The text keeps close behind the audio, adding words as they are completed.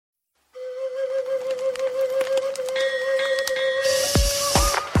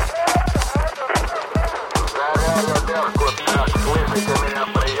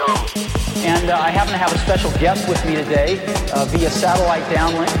have a special guest with me today via satellite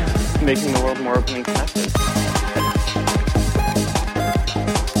downlink. Making the world more open and connected.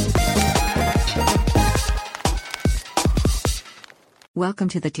 Welcome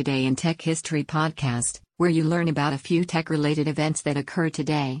to the Today in Tech History podcast, where you learn about a few tech-related events that occurred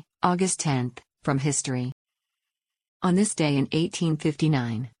today, August 10th, from history. On this day in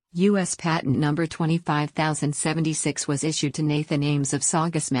 1859, U.S. Patent number 25076 was issued to Nathan Ames of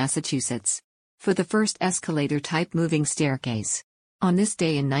Saugus, Massachusetts, for the first escalator-type moving staircase. On this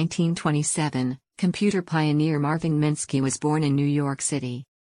day in 1927, computer pioneer Marvin Minsky was born in New York City.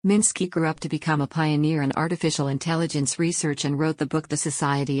 Minsky grew up to become a pioneer in artificial intelligence research and wrote the book The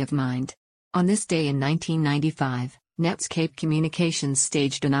Society of Mind. On this day in 1995, Netscape Communications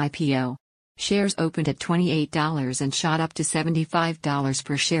staged an IPO. Shares opened at $28 and shot up to $75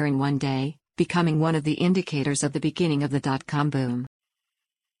 per share in one day, becoming one of the indicators of the beginning of the dot-com boom.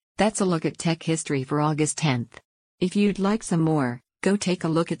 That's a look at tech history for August 10th. If you'd like some more, go take a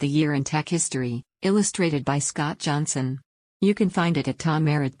look at the year in tech history, illustrated by Scott Johnson. You can find it at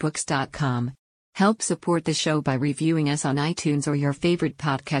tommerrittbooks.com. Help support the show by reviewing us on iTunes or your favorite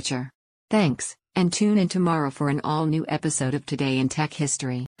podcatcher. Thanks, and tune in tomorrow for an all-new episode of Today in Tech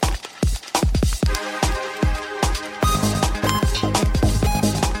History.